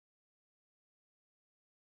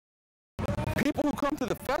People who come to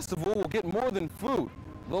the festival will get more than food.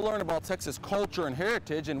 They'll learn about Texas culture and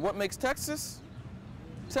heritage and what makes Texas,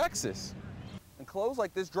 Texas. And clothes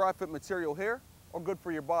like this dry fit material here are good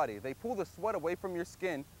for your body. They pull the sweat away from your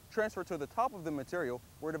skin, transfer to the top of the material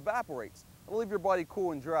where it evaporates. It'll leave your body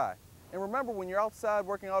cool and dry. And remember, when you're outside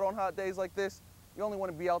working out on hot days like this, you only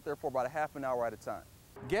want to be out there for about a half an hour at a time.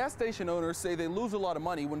 Gas station owners say they lose a lot of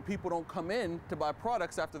money when people don't come in to buy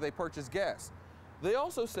products after they purchase gas. They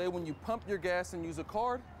also say when you pump your gas and use a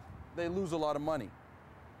card, they lose a lot of money.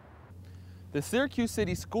 The Syracuse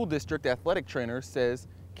City School District athletic trainer says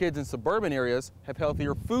kids in suburban areas have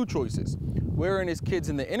healthier food choices, whereas kids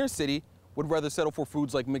in the inner city would rather settle for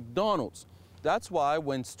foods like McDonald's. That's why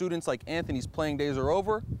when students like Anthony's playing days are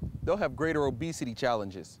over, they'll have greater obesity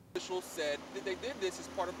challenges. Officials said that they did this as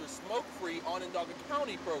part of their smoke-free Onondaga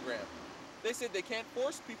County program. They said they can't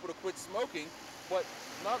force people to quit smoking, but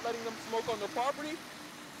not letting them smoke on their property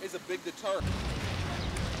is a big deterrent.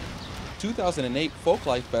 2008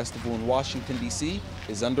 Folklife Festival in Washington, D.C.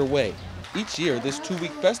 is underway. Each year, this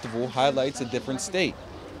two-week festival highlights a different state.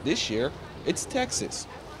 This year, it's Texas.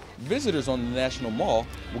 Visitors on the National Mall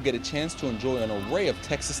will get a chance to enjoy an array of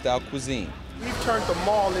Texas-style cuisine. We've turned the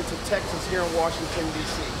mall into Texas here in Washington,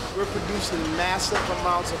 D.C. We're producing massive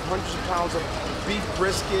amounts of hundreds of pounds of beef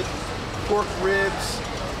brisket, pork ribs,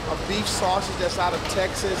 a beef sausage that's out of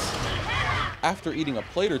Texas. After eating a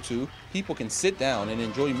plate or two, people can sit down and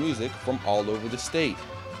enjoy music from all over the state.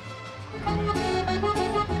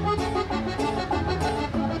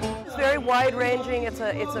 It's very wide-ranging. It's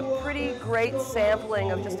a pretty great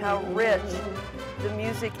sampling of just how rich the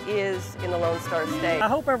music is in the Lone Star State. I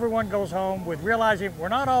hope everyone goes home with realizing we're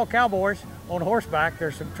not all cowboys on horseback.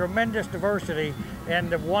 There's some tremendous diversity in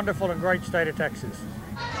the wonderful and great state of Texas.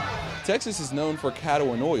 Texas is known for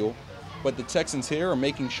cattle and oil, but the Texans here are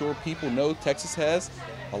making sure people know Texas has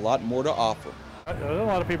a lot more to offer. A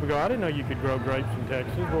lot of people go, I didn't know you could grow grapes in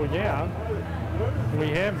Texas. Well, yeah, we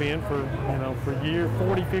have been for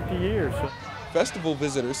 40, 50 years. Festival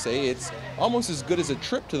visitors say it's almost as good as a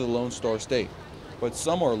trip to the Lone Star State, but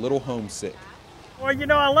some are a little homesick. Well, you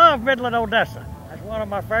know, I love Midland, Odessa. That's one of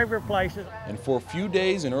my favorite places. And for a few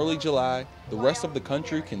days in early July, the rest of the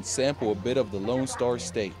country can sample a bit of the Lone Star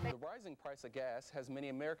State. The rising price of gas has many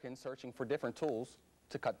Americans searching for different tools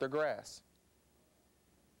to cut their grass.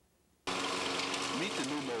 Meet the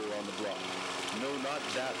new mower on the block. No, not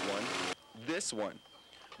that one. This one.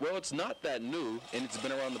 Well, it's not that new, and it's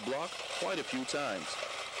been around the block quite a few times.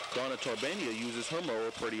 Donna Tarbania uses her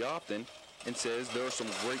mower pretty often and says there are some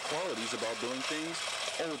great qualities about doing things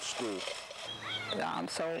old school.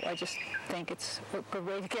 So I just think it's a good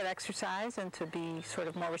way to get exercise and to be sort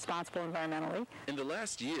of more responsible environmentally. In the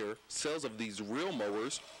last year, sales of these real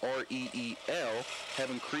mowers, REEL, have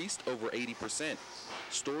increased over 80%.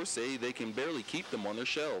 Stores say they can barely keep them on their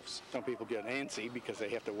shelves. Some people get antsy because they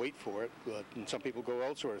have to wait for it, and some people go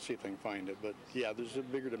elsewhere to see if they can find it. But yeah, there's a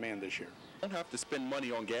bigger demand this year. You don't have to spend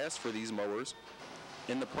money on gas for these mowers,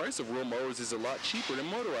 and the price of real mowers is a lot cheaper than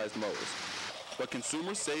motorized mowers. But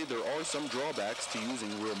consumers say there are some drawbacks to using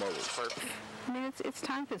real mowers. I mean, it's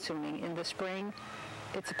time consuming. In the spring,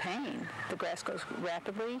 it's a pain. The grass grows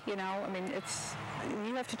rapidly, you know. I mean,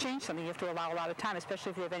 you have to change something. You have to allow a lot of time,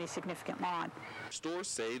 especially if you have any significant lawn. Stores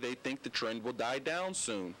say they think the trend will die down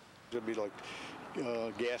soon. It'll be like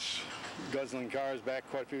gas guzzling cars back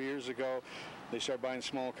quite a few years ago. They started buying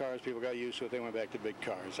small cars. People got used to it. They went back to big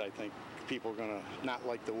cars. I think people are going to not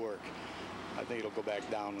like the work. I think it'll go back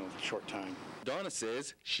down in a short time. Donna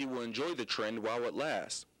says she will enjoy the trend while it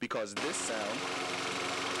lasts because this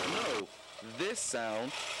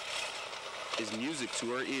sound is music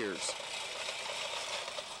to her ears.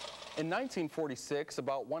 In 1946,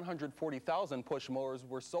 about 140,000 push mowers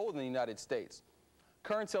were sold in the United States.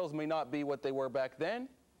 Current sales may not be what they were back then,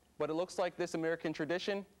 but it looks like this American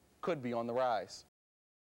tradition could be on the rise.